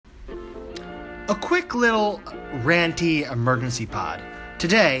A quick little ranty emergency pod.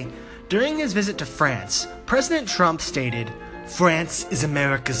 Today, during his visit to France, President Trump stated, "France is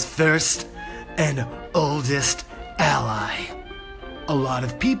America's first and oldest ally." A lot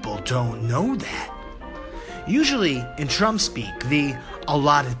of people don't know that. Usually, in Trump speak, the "a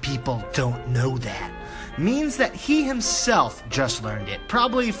lot of people don't know that" means that he himself just learned it,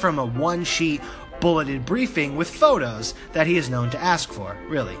 probably from a one-sheet bulleted briefing with photos that he is known to ask for,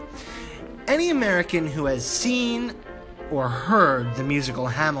 really. Any American who has seen or heard the musical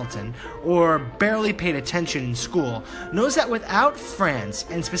Hamilton, or barely paid attention in school, knows that without France,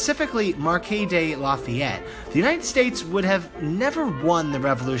 and specifically Marquis de Lafayette, the United States would have never won the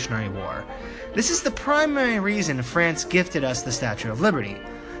Revolutionary War. This is the primary reason France gifted us the Statue of Liberty.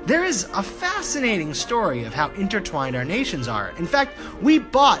 There is a fascinating story of how intertwined our nations are. In fact, we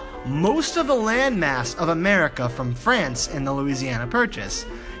bought most of the landmass of America from France in the Louisiana Purchase.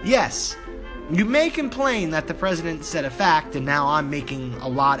 Yes, you may complain that the president said a fact and now I'm making a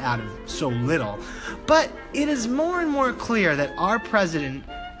lot out of so little, but it is more and more clear that our president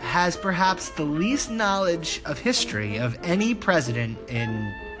has perhaps the least knowledge of history of any president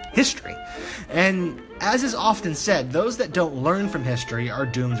in history. And as is often said, those that don't learn from history are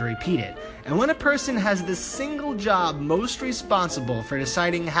doomed to repeat it. And when a person has the single job most responsible for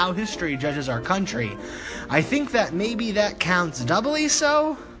deciding how history judges our country, I think that maybe that counts doubly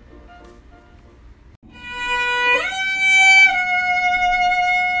so.